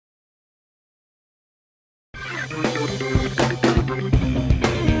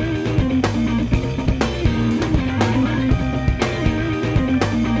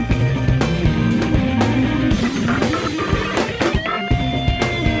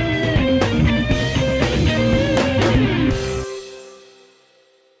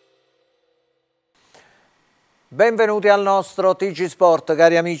Benvenuti al nostro TG Sport,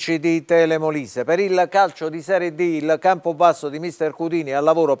 cari amici di Telemolise. Per il calcio di Serie D, il Campobasso di mister Cudini è al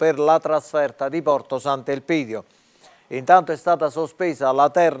lavoro per la trasferta di Porto Sant'Elpidio. Intanto è stata sospesa la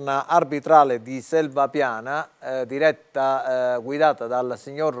terna arbitrale di Selvapiana, guidata dal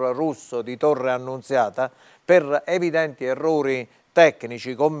signor Russo di Torre Annunziata, per evidenti errori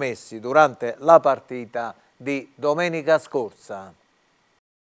tecnici commessi durante la partita di domenica scorsa.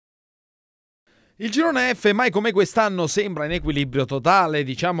 Il girone F mai come quest'anno sembra in equilibrio totale,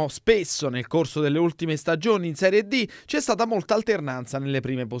 diciamo spesso nel corso delle ultime stagioni in Serie D c'è stata molta alternanza nelle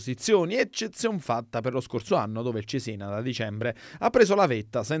prime posizioni, eccezion fatta per lo scorso anno dove il Cesena da dicembre ha preso la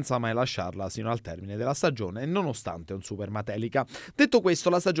vetta senza mai lasciarla sino al termine della stagione nonostante un super Matelica. Detto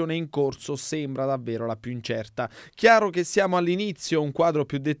questo, la stagione in corso sembra davvero la più incerta. Chiaro che siamo all'inizio, un quadro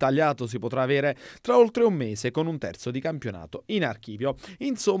più dettagliato si potrà avere tra oltre un mese con un terzo di campionato in archivio.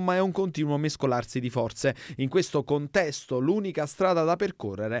 Insomma è un continuo mescolarsi di forze. In questo contesto l'unica strada da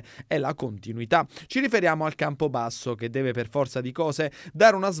percorrere è la continuità. Ci riferiamo al Campobasso che deve per forza di cose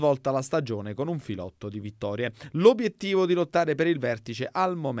dare una svolta alla stagione con un filotto di vittorie. L'obiettivo di lottare per il vertice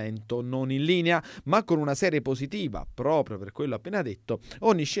al momento non in linea, ma con una serie positiva, proprio per quello appena detto,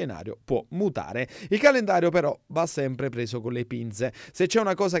 ogni scenario può mutare. Il calendario però va sempre preso con le pinze. Se c'è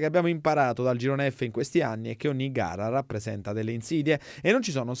una cosa che abbiamo imparato dal girone F in questi anni è che ogni gara rappresenta delle insidie e non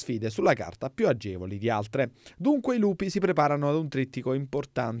ci sono sfide sulla carta più agevoli di altre. Dunque i lupi si preparano ad un trittico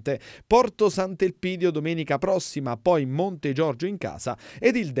importante: Porto Sant'Elpidio domenica prossima, poi Monte Giorgio in casa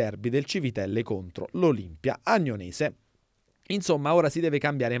ed il derby del Civitelle contro l'Olimpia Agnonese. Insomma, ora si deve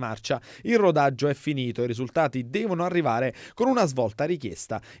cambiare marcia, il rodaggio è finito, i risultati devono arrivare con una svolta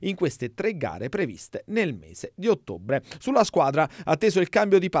richiesta in queste 3 gare previste nel mese di ottobre. Sulla squadra, atteso il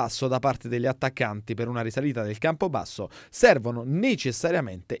cambio di passo da parte degli attaccanti per una risalita del Campobasso, servono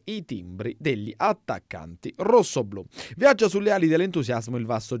necessariamente i timbri degli attaccanti rossoblù. Viaggia sulle ali dell'entusiasmo il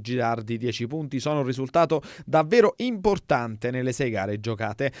Vasto Girardi, 10 punti sono un risultato davvero importante nelle 6 gare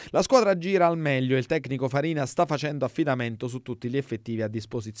giocate. La squadra gira al meglio e il tecnico Farina sta facendo affidamento su tutti gli effettivi a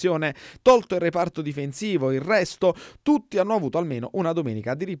disposizione. Tolto il reparto difensivo, il resto, tutti hanno avuto almeno una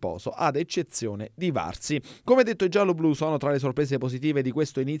domenica di riposo, ad eccezione di Varsi. Come detto, i gialloblu sono tra le sorprese positive di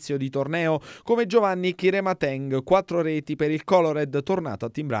questo inizio di torneo, come Giovanni Chiremateng, 4 reti per il Colored, tornato a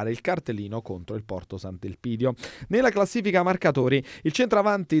timbrare il cartellino contro il Porto Sant'Elpidio. Nella classifica marcatori, il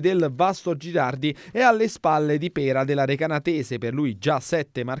centravanti del Vasto Girardi è alle spalle di Pera della Recanatese, per lui già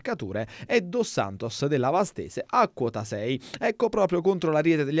 7 marcature, e Dos Santos della Vastese a quota 6. Ecco proprio contro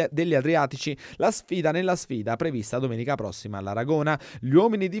l'Ariete degli Adriatici la sfida nella sfida prevista domenica prossima all'Aragona. Gli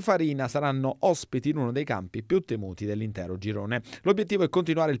uomini di Farina saranno ospiti in uno dei campi più temuti dell'intero girone. L'obiettivo è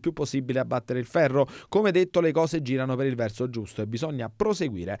continuare il più possibile a battere il ferro. Come detto, le cose girano per il verso giusto e bisogna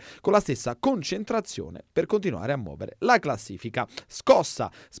proseguire con la stessa concentrazione per continuare a muovere la classifica.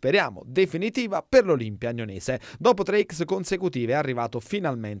 Scossa, speriamo, definitiva per l'Olimpia Agnonese. Dopo 3 X consecutive è arrivato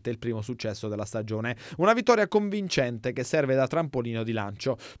finalmente il primo successo della stagione. Una vittoria convincente che serve da trampolino di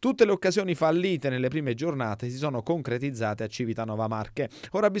lancio. Tutte le occasioni fallite nelle prime giornate si sono concretizzate a Civitanova Marche.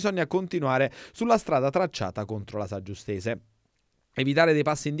 Ora bisogna continuare sulla strada tracciata contro la Saggiustese. Evitare dei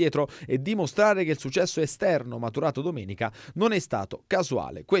passi indietro e dimostrare che il successo esterno maturato domenica non è stato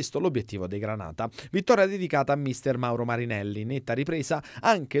casuale. Questo è l'obiettivo dei Granata. Vittoria dedicata a mister Mauro Marinelli, netta ripresa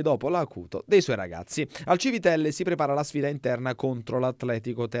anche dopo l'acuto dei suoi ragazzi. Al Civitelle si prepara la sfida interna contro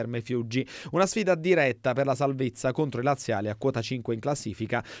l'Atletico Terme Fiuggi, una sfida diretta per la salvezza contro i laziali a quota 5 in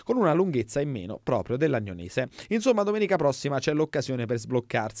classifica, con una lunghezza in meno proprio dell'Agnonese. Insomma, domenica prossima c'è l'occasione per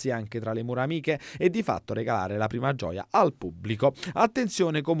sbloccarsi anche tra le mura amiche e di fatto regalare la prima gioia al pubblico.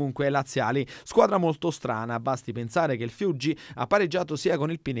 Attenzione comunque ai laziali, squadra molto strana, basti pensare che il Fiuggi ha pareggiato sia con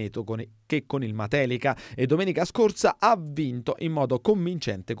il Pineto che con il Matelica e domenica scorsa ha vinto in modo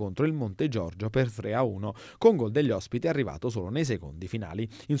convincente contro il Monte Giorgio per 3-1, con gol degli ospiti arrivato solo nei secondi finali.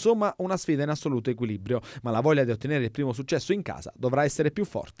 Insomma, una sfida in assoluto equilibrio, ma la voglia di ottenere il primo successo in casa dovrà essere più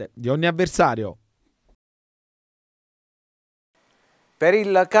forte di ogni avversario. Per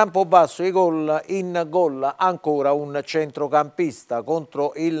il Campobasso in gol ancora un centrocampista.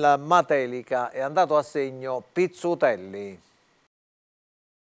 Contro il Matelica è andato a segno Pizzutelli.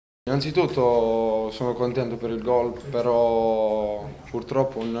 Innanzitutto sono contento per il gol, però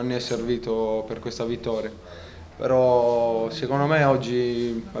purtroppo non è servito per questa vittoria, Però secondo me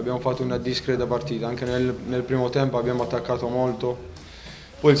oggi abbiamo fatto una discreta partita, anche nel primo tempo abbiamo attaccato molto.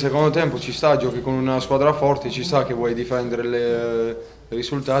 Poi il secondo tempo ci sta, giochi con una squadra forte, ci sta che vuoi difendere i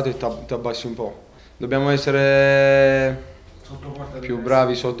risultati e ti abbassi un po'. Dobbiamo essere più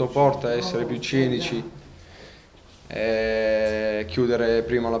bravi sotto porta, essere più cinici e chiudere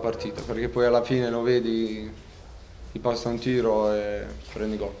prima la partita, perché poi alla fine lo vedi, ti passa un tiro e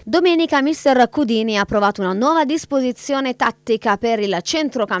prendi gol. Domenica mister Cudini ha provato una nuova disposizione tattica per il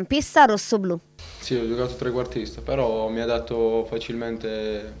centrocampista rossoblù. Sì, ho giocato trequartista, però mi adatto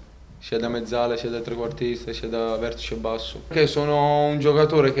facilmente sia da mezzala, sia da trequartista, sia da vertice basso. Perché sono un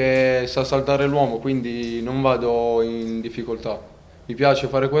giocatore che sa saltare l'uomo, quindi non vado in difficoltà. Mi piace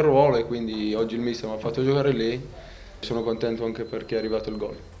fare quel ruolo e quindi oggi il mister mi ha fatto giocare lì. Sono contento anche perché è arrivato il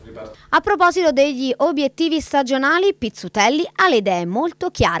gol. A proposito degli obiettivi stagionali, Pizzutelli ha le idee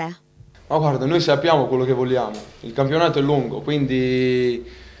molto chiare. Ma guarda, noi sappiamo quello che vogliamo. Il campionato è lungo, quindi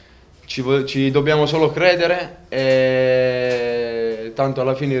ci dobbiamo solo credere e tanto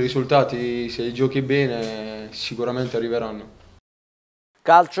alla fine i risultati, se giochi bene, sicuramente arriveranno.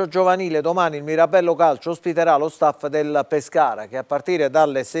 Calcio giovanile, domani il Mirabello Calcio ospiterà lo staff del Pescara che a partire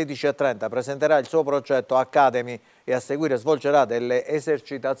dalle 16:30 presenterà il suo progetto Academy e a seguire svolgerà delle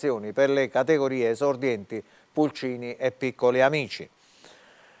esercitazioni per le categorie esordienti, pulcini e piccoli amici.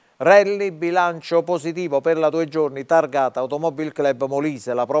 Rally, bilancio positivo per la 2 giorni targata Automobil Club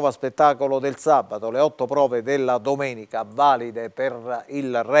Molise, la prova spettacolo del sabato, le 8 prove della domenica valide per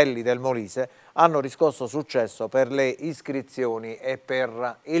il Rally del Molise hanno riscosso successo per le iscrizioni e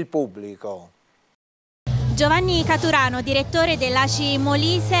per il pubblico. Giovanni Caturano, direttore dell'ACI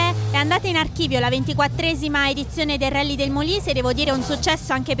Molise, è andata in archivio la 24esima edizione del Rally del Molise, devo dire un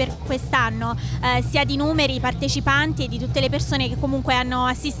successo anche per quest'anno, sia di numeri, partecipanti e di tutte le persone che comunque hanno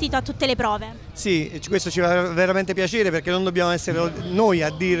assistito a tutte le prove. Sì, questo ci fa veramente piacere perché non dobbiamo essere noi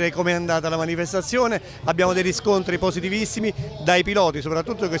a dire com'è andata la manifestazione, abbiamo dei riscontri positivissimi dai piloti,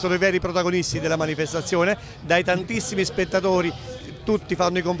 soprattutto che sono i veri protagonisti della manifestazione, dai tantissimi spettatori. Tutti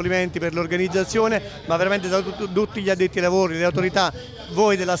fanno i complimenti per l'organizzazione, ma veramente da tutti gli addetti ai lavori, le autorità,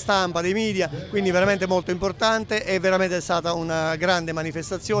 voi della stampa, dei media, quindi veramente molto importante, è veramente stata una grande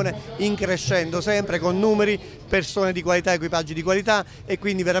manifestazione in crescendo sempre con numeri, persone di qualità, equipaggi di qualità e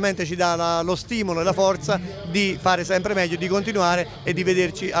quindi veramente ci dà lo stimolo e la forza di fare sempre meglio, di continuare e di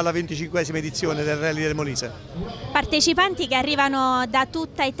vederci alla 25esima edizione del Rally del Molise. Partecipanti che arrivano da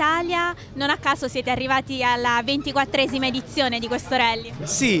tutta Italia, non a caso siete arrivati alla 24esima edizione di questo rally.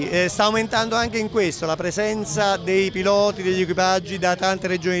 Sì, sta aumentando anche in questo la presenza dei piloti, degli equipaggi da tante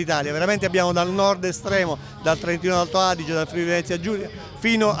regioni d'Italia, veramente abbiamo dal nord estremo, dal Trentino Alto Adige, dal Friuli Venezia Giulia,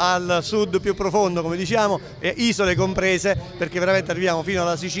 fino al sud più profondo come diciamo, isole comprese, perché veramente arriviamo fino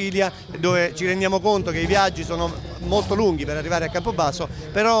alla Sicilia dove ci rendiamo conto che i viaggi sono molto lunghi per arrivare a Campobasso,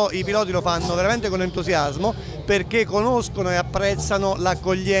 però i piloti lo fanno veramente con entusiasmo perché conoscono e apprezzano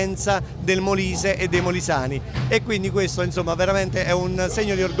l'accoglienza del Molise e dei molisani e quindi questo insomma veramente è un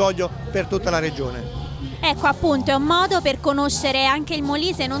segno di orgoglio per tutta la regione. Ecco appunto, è un modo per conoscere anche il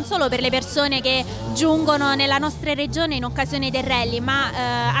Molise non solo per le persone che giungono nella nostra regione in occasione del rally,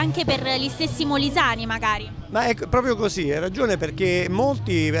 ma anche per gli stessi molisani magari. Ma è proprio così, hai ragione, perché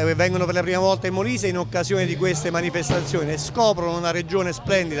molti vengono per la prima volta in Molise in occasione di queste manifestazioni e scoprono una regione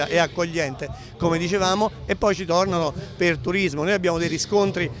splendida e accogliente, come dicevamo, e poi ci tornano per turismo. Noi abbiamo dei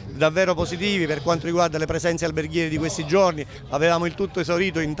riscontri davvero positivi per quanto riguarda le presenze alberghiere di questi giorni, avevamo il tutto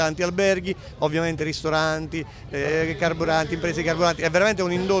esaurito in tanti alberghi, ovviamente ristoranti, carburanti, imprese carburanti, è veramente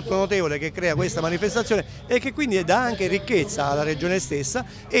un indotto notevole che crea questa manifestazione e che quindi dà anche ricchezza alla regione stessa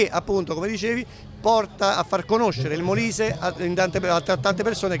e appunto, come dicevi, porta a far conoscere il Molise a tante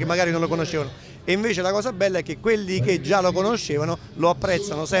persone che magari non lo conoscevano e invece la cosa bella è che quelli che già lo conoscevano lo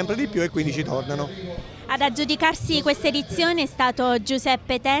apprezzano sempre di più e quindi ci tornano. Ad aggiudicarsi questa edizione è stato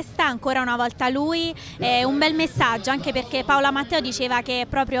Giuseppe Testa, ancora una volta lui, un bel messaggio anche perché Paola Matteo diceva che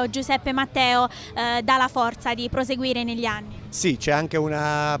proprio Giuseppe Matteo dà la forza di proseguire negli anni. Sì, c'è anche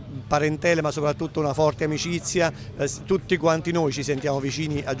una parentela ma soprattutto una forte amicizia, tutti quanti noi ci sentiamo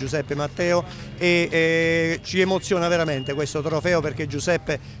vicini a Giuseppe Matteo e ci emoziona veramente questo trofeo perché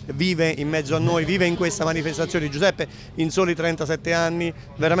Giuseppe vive in mezzo a noi, vive in questa manifestazione. Giuseppe in soli 37 anni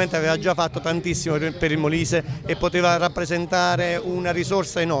veramente aveva già fatto tantissimo per il Molise e poteva rappresentare una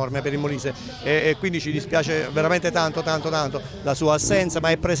risorsa enorme per il Molise e quindi ci dispiace veramente tanto la sua assenza, ma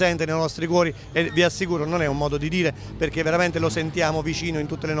è presente nei nostri cuori e vi assicuro non è un modo di dire perché veramente lo sentiamo vicino in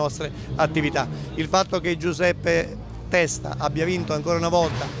tutte le nostre attività. Il fatto che Giuseppe Testa abbia vinto ancora una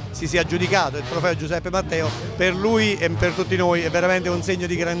volta, si sia aggiudicato il trofeo Giuseppe Matteo, per lui e per tutti noi è veramente un segno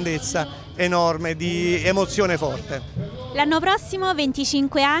di grandezza enorme, di emozione forte. L'anno prossimo,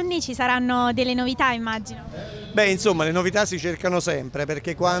 25 anni, ci saranno delle novità, immagino. Beh, insomma, le novità si cercano sempre,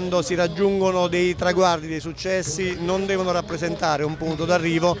 perché quando si raggiungono dei traguardi, dei successi, non devono rappresentare un punto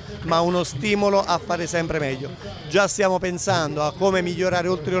d'arrivo, ma uno stimolo a fare sempre meglio. Già stiamo pensando a come migliorare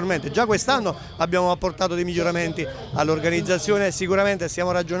ulteriormente. Già quest'anno abbiamo apportato dei miglioramenti all'organizzazione, sicuramente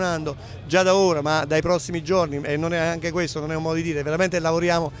stiamo ragionando già da ora, ma dai prossimi giorni, e non è anche questo, non è un modo di dire, veramente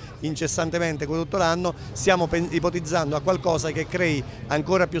lavoriamo incessantemente tutto l'anno, stiamo ipotizzando a qualcosa che crei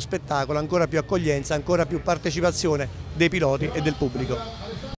ancora più spettacolo, ancora più accoglienza, ancora più partecipazione dei piloti e del pubblico.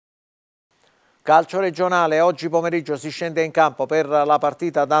 Calcio regionale, oggi pomeriggio si scende in campo per la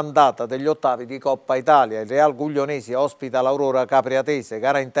partita d'andata degli ottavi di Coppa Italia. Il Real Guglionesi ospita l'Aurora Capriatese,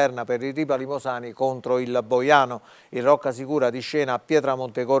 gara interna per i ripalimosani contro il Boiano. Il Roccasicura di scena a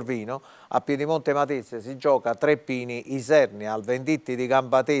Pietramonte Corvino. A Piedimonte Matese si gioca Treppini Isernia. Al Venditti di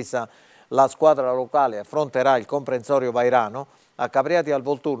Gambatesa la squadra locale affronterà il comprensorio Vairano. A Capriati al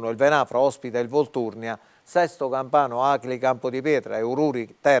Volturno il Venafro ospita il Volturnia. Sesto Campano, Acli Campodipietra e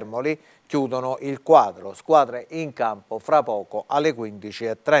Ururi Termoli chiudono il quadro. Squadre in campo fra poco alle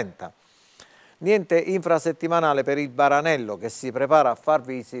 15:30. Niente infrasettimanale per il Baranello che si prepara a far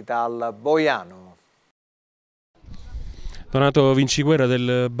visita al Boiano. Donato Vinciguerra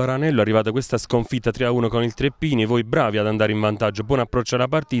del Baranello, è arrivata questa sconfitta 3-1 con il Treppini, voi bravi ad andare in vantaggio, buon approccio alla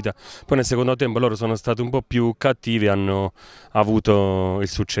partita, poi nel secondo tempo loro sono stati un po' più cattivi e hanno avuto il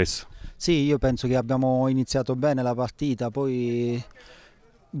successo. Sì, io penso che abbiamo iniziato bene la partita, poi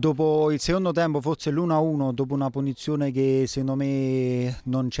dopo il secondo tempo, forse l'1-1, dopo una punizione che secondo me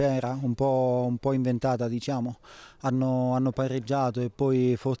non c'era, un po' inventata diciamo, hanno pareggiato e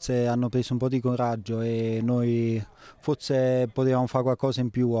poi forse hanno preso un po' di coraggio e noi forse potevamo fare qualcosa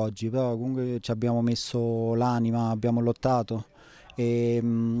in più oggi, però comunque ci abbiamo messo l'anima, abbiamo lottato. È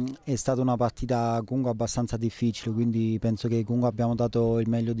stata una partita comunque abbastanza difficile, quindi penso che comunque abbiamo dato il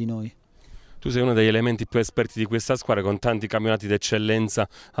meglio di noi. Tu sei uno degli elementi più esperti di questa squadra con tanti campionati d'eccellenza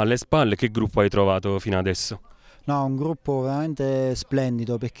alle spalle, che gruppo hai trovato fino adesso? No, un gruppo veramente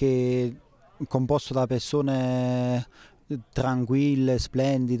splendido perché composto da persone tranquille,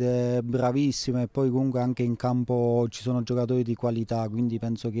 splendide, bravissime e poi comunque anche in campo ci sono giocatori di qualità, quindi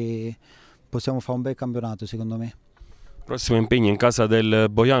penso che possiamo fare un bel campionato secondo me. Prossimo impegno in casa del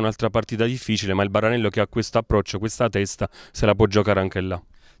Boiano, altra partita difficile, ma il Baranello che ha questo approccio, questa testa, se la può giocare anche là.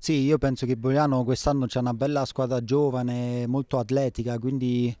 Sì, io penso che Boiano quest'anno c'è una bella squadra giovane, molto atletica,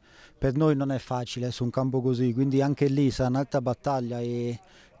 quindi per noi non è facile su un campo così, quindi anche lì sarà un'altra battaglia e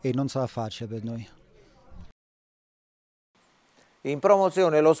non sarà facile per noi. In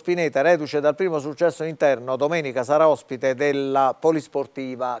promozione lo Spineta, reduce dal primo successo interno, domenica sarà ospite della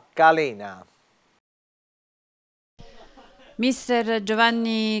Polisportiva Calena. Mister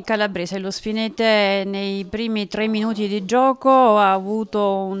Giovanni Calabrese, lo Spinete nei primi 3 minuti di gioco ha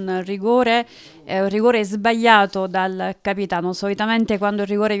avuto un rigore sbagliato dal capitano. Solitamente quando il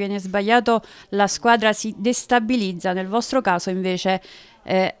rigore viene sbagliato la squadra si destabilizza, nel vostro caso invece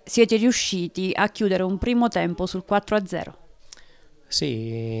siete riusciti a chiudere un primo tempo sul 4-0.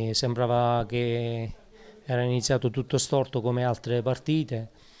 Sì, sembrava che era iniziato tutto storto come altre partite.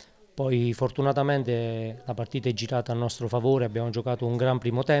 Poi fortunatamente la partita è girata a nostro favore, abbiamo giocato un gran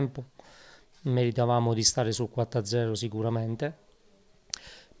primo tempo, meritavamo di stare sul 4-0 sicuramente,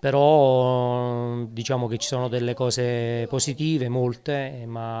 però diciamo che ci sono delle cose positive, molte,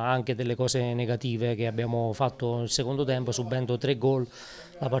 ma anche delle cose negative che abbiamo fatto nel secondo tempo, subendo 3 gol,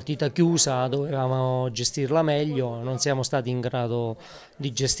 la partita chiusa, dovevamo gestirla meglio, non siamo stati in grado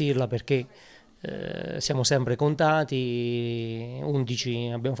di gestirla perché siamo sempre contati,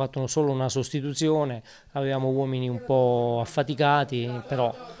 11, abbiamo fatto solo una sostituzione, avevamo uomini un po' affaticati,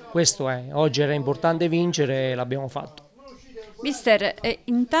 però questo è, oggi era importante vincere e l'abbiamo fatto. Mister,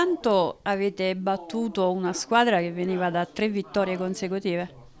 intanto avete battuto una squadra che veniva da 3 vittorie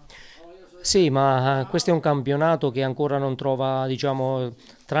consecutive. Sì, ma questo è un campionato che ancora non trova, diciamo,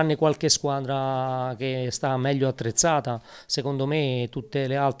 tranne qualche squadra che sta meglio attrezzata, secondo me tutte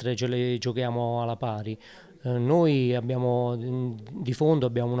le altre ce le giochiamo alla pari. Noi abbiamo di fondo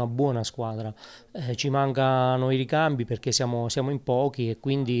abbiamo una buona squadra, ci mancano i ricambi perché siamo in pochi e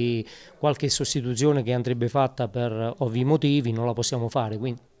quindi qualche sostituzione che andrebbe fatta per ovvi motivi non la possiamo fare,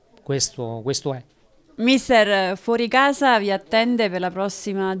 quindi questo è. Mister, fuori casa vi attende per la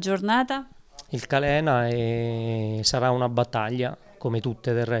prossima giornata? Il Calena sarà una battaglia come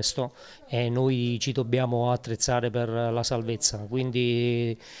tutte del resto e noi ci dobbiamo attrezzare per la salvezza,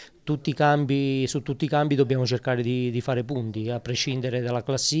 quindi su tutti i campi dobbiamo cercare di fare punti, a prescindere dalla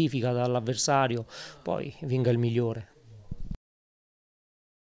classifica, dall'avversario, poi vinca il migliore.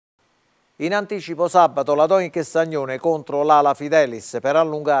 In anticipo sabato la Tonic e Sagnone contro l'Ala Fidelis per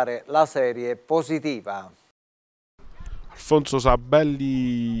allungare la serie positiva. Alfonso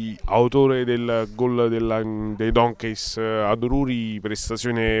Sabelli, autore del gol dei Donkeys ad Ururi,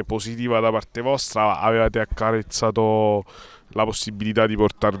 prestazione positiva da parte vostra, avevate accarezzato la possibilità di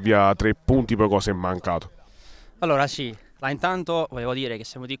portar via 3 punti, poi cosa è mancato? Allora sì, ma intanto volevo dire che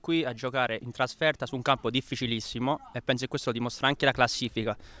siamo di qui a giocare in trasferta su un campo difficilissimo e penso che questo lo dimostra anche la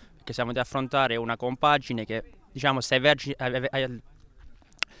classifica, perché siamo di affrontare una compagine che diciamo sta al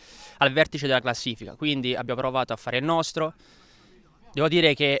vertice della classifica, quindi abbiamo provato a fare il nostro. Devo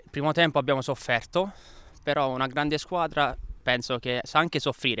dire che il primo tempo abbiamo sofferto, però una grande squadra penso che sa anche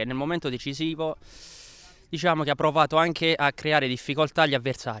soffrire. Nel momento decisivo diciamo che ha provato anche a creare difficoltà agli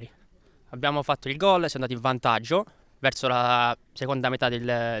avversari. Abbiamo fatto il gol, siamo andati in vantaggio verso la seconda metà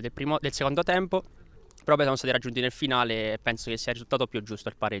del secondo tempo, però siamo stati raggiunti nel finale e penso che sia il risultato più giusto,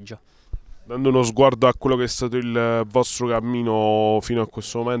 il pareggio. Dando uno sguardo a quello che è stato il vostro cammino fino a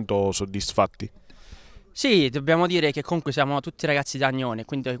questo momento, soddisfatti? Sì, dobbiamo dire che comunque siamo tutti ragazzi di Agnone,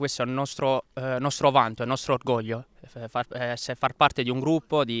 quindi questo è il nostro vanto, il nostro orgoglio, far parte di un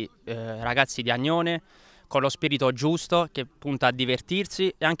gruppo di ragazzi di Agnone con lo spirito giusto che punta a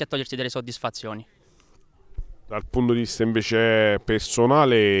divertirsi e anche a togliersi delle soddisfazioni. Dal punto di vista invece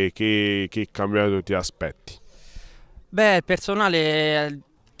personale, che cambiamento ti aspetti? Beh, personale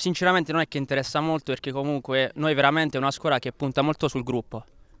sinceramente non è che interessa molto, perché comunque noi veramente è una squadra che punta molto sul gruppo,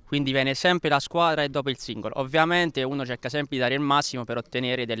 quindi viene sempre la squadra e dopo il singolo. Ovviamente uno cerca sempre di dare il massimo per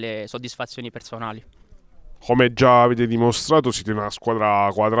ottenere delle soddisfazioni personali. Come già avete dimostrato, siete una squadra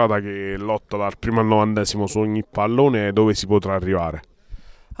quadrata che lotta dal primo al 90° su ogni pallone. Dove si potrà arrivare?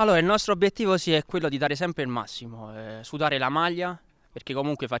 Allora, il nostro obiettivo sì è quello di dare sempre il massimo, sudare la maglia, perché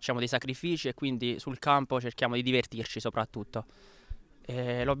comunque facciamo dei sacrifici e quindi sul campo cerchiamo di divertirci soprattutto.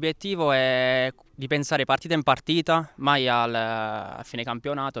 L'obiettivo è di pensare partita in partita, mai a fine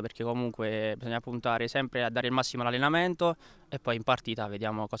campionato, perché comunque bisogna puntare sempre a dare il massimo all'allenamento e poi in partita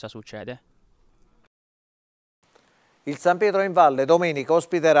vediamo cosa succede. Il San Pietro in Valle domenica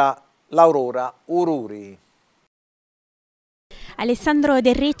ospiterà l'Aurora Ururi. Alessandro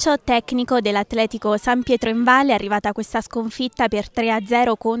Del Riccio, tecnico dell'Atletico San Pietro in Valle, è arrivata questa sconfitta per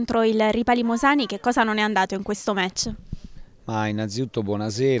 3-0 contro il Ripalimosani. Che cosa non è andato in questo match? Ma innanzitutto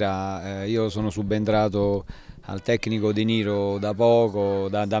buonasera, io sono subentrato al tecnico Di Niro da poco,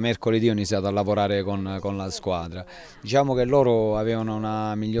 da mercoledì ho iniziato a lavorare con la squadra. Diciamo che loro avevano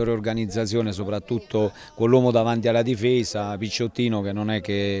una migliore organizzazione, soprattutto con l'uomo davanti alla difesa, Picciottino, che non è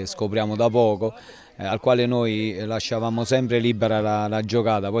che scopriamo da poco, al quale noi lasciavamo sempre libera la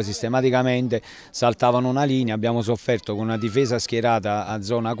giocata, poi sistematicamente saltavano una linea, abbiamo sofferto con una difesa schierata a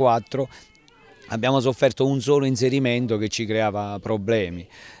zona 4. Abbiamo sofferto un solo inserimento che ci creava problemi,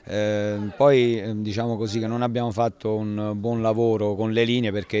 poi diciamo così che non abbiamo fatto un buon lavoro con le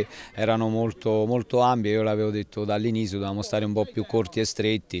linee perché erano molto ampie. Io l'avevo detto dall'inizio, dovevamo stare un po' più corti e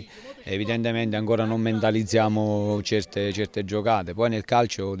stretti, evidentemente ancora non mentalizziamo certe giocate. Poi nel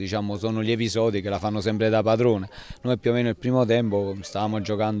calcio diciamo sono gli episodi che la fanno sempre da padrone. Noi più o meno il primo tempo stavamo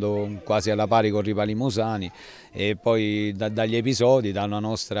giocando quasi alla pari con Ripalimosani e poi dagli episodi, da una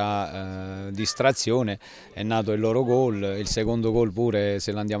nostra distrazione è nato il loro gol. Il secondo gol pure,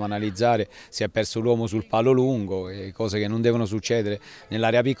 se lo andiamo a analizzare, si è perso l'uomo sul palo lungo, cose che non devono succedere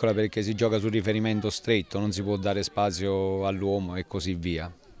nell'area piccola perché si gioca sul riferimento stretto, non si può dare spazio all'uomo e così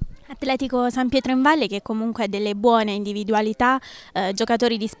via. Atletico San Pietro in Valle che comunque ha delle buone individualità,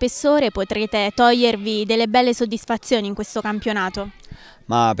 giocatori di spessore, potrete togliervi delle belle soddisfazioni in questo campionato?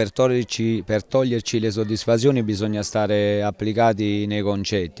 Ma per toglierci le soddisfazioni bisogna stare applicati nei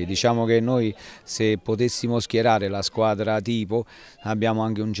concetti. Diciamo che noi, se potessimo schierare la squadra tipo, abbiamo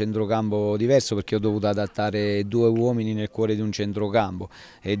anche un centrocampo diverso, perché ho dovuto adattare 2 uomini nel cuore di un centrocampo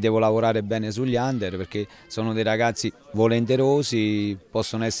e devo lavorare bene sugli under perché sono dei ragazzi volenterosi,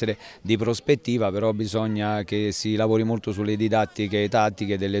 possono essere di prospettiva, però bisogna che si lavori molto sulle didattiche e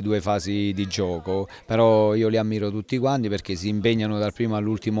tattiche delle 2 fasi di gioco. Però io li ammiro tutti quanti perché si impegnano dal primo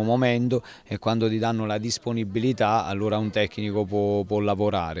all'ultimo momento e quando ti danno la disponibilità allora un tecnico può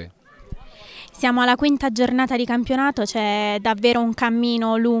lavorare. Siamo alla 5ª giornata di campionato, c'è davvero un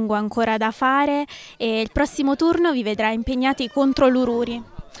cammino lungo ancora da fare e il prossimo turno vi vedrà impegnati contro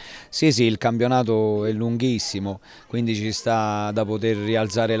l'Ururi. Sì, il campionato è lunghissimo, quindi ci sta da poter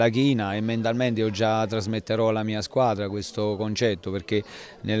rialzare la china e mentalmente io già trasmetterò alla mia squadra questo concetto, perché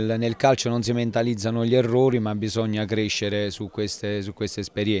nel calcio non si mentalizzano gli errori ma bisogna crescere su queste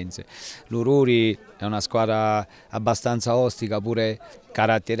esperienze. L'Ururi è una squadra abbastanza ostica pure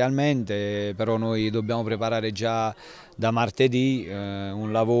caratterialmente, però noi dobbiamo preparare già da martedì,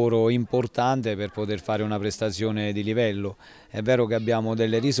 un lavoro importante per poter fare una prestazione di livello. È vero che abbiamo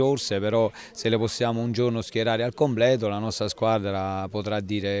delle risorse, però se le possiamo un giorno schierare al completo, la nostra squadra potrà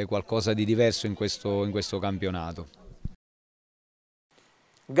dire qualcosa di diverso in questo campionato.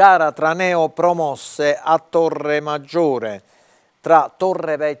 Gara tra neopromosse a Torre Maggiore, tra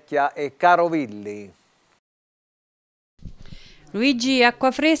Torrevecchia e Carovilli. Luigi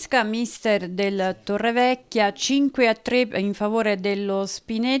Acquafresca, mister del Torrevecchia, 5-3 in favore dello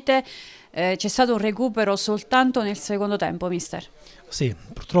Spinete. C'è stato un recupero soltanto nel secondo tempo, mister. Sì,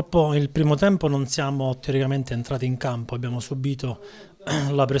 purtroppo il primo tempo non siamo teoricamente entrati in campo, abbiamo subito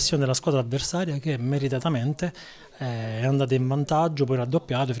la pressione della squadra avversaria che meritatamente è andata in vantaggio, poi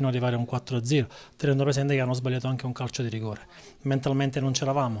raddoppiato fino ad arrivare a un 4-0, tenendo presente che hanno sbagliato anche un calcio di rigore. Mentalmente non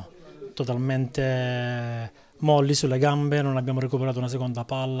c'eravamo, totalmente molli sulle gambe, non abbiamo recuperato una seconda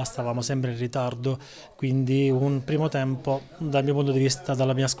palla, stavamo sempre in ritardo, quindi un primo tempo dal mio punto di vista,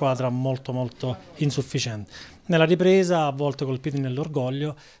 dalla mia squadra, molto insufficiente. Nella ripresa, a volte colpiti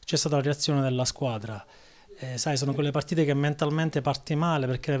nell'orgoglio, c'è stata la reazione della squadra. Sai, sono quelle partite che mentalmente parti male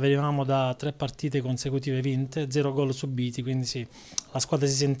perché venivamo da 3 partite consecutive vinte, 0 gol subiti, quindi sì, la squadra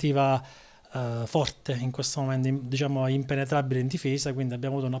si sentiva forte in questo momento, diciamo impenetrabile in difesa, quindi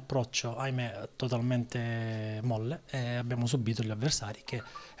abbiamo avuto un approccio, ahimè, totalmente molle e abbiamo subito gli avversari che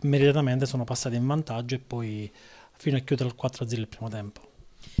meritatamente sono passati in vantaggio e poi fino a chiudere il 4-0 il primo tempo.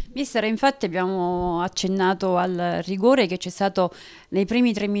 Mister, infatti abbiamo accennato al rigore che c'è stato nei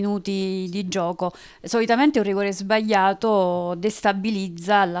primi 3 minuti di gioco. Solitamente un rigore sbagliato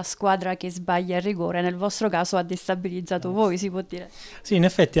destabilizza la squadra che sbaglia il rigore, nel vostro caso ha destabilizzato voi, si può dire? Sì, in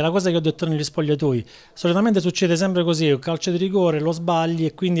effetti è la cosa che ho detto negli spogliatoi. Solitamente succede sempre così, un calcio di rigore, lo sbagli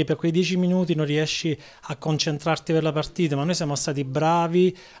e quindi per quei 10 minuti non riesci a concentrarti per la partita, ma noi siamo stati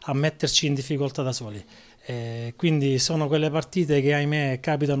bravi a metterci in difficoltà da soli. Quindi sono quelle partite che ahimè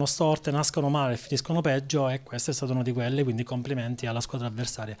capitano storte, nascono male e finiscono peggio e questa è stata una di quelle, quindi complimenti alla squadra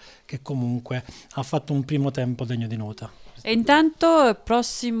avversaria che comunque ha fatto un primo tempo degno di nota. E intanto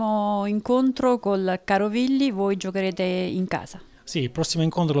prossimo incontro col Carovilli, voi giocherete in casa? Sì, il prossimo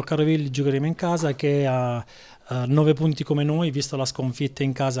incontro col Carovilli giocheremo in casa che ha 9 punti come noi, visto la sconfitta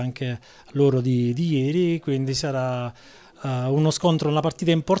in casa anche loro di ieri, quindi sarà uno scontro, una partita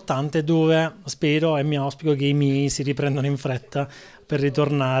importante dove spero e mi auspico che i miei si riprendano in fretta per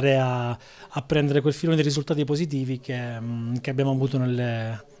ritornare a prendere quel filone di risultati positivi che abbiamo avuto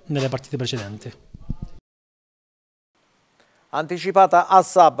nelle partite precedenti. Anticipata a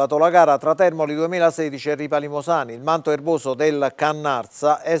sabato la gara tra Termoli 2016 e Ripa Limosani. Il manto erboso del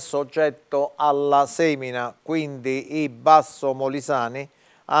Cannarsa è soggetto alla semina, quindi i bassomolisani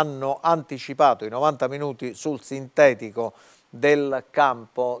hanno anticipato i 90 minuti sul sintetico del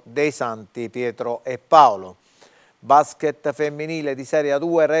campo dei Santi Pietro e Paolo. Basket femminile di Serie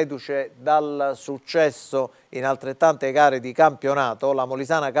A2 reduce dal successo in altrettante gare di campionato. La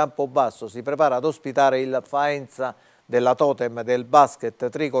Molisana Campobasso si prepara ad ospitare il Faenza della Totem del basket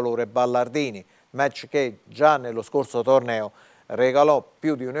tricolore Ballardini, match che già nello scorso torneo regalò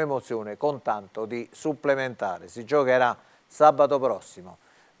più di un'emozione con tanto di supplementare. Si giocherà sabato prossimo.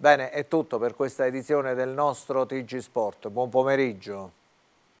 Bene, è tutto per questa edizione del nostro TG Sport. Buon pomeriggio.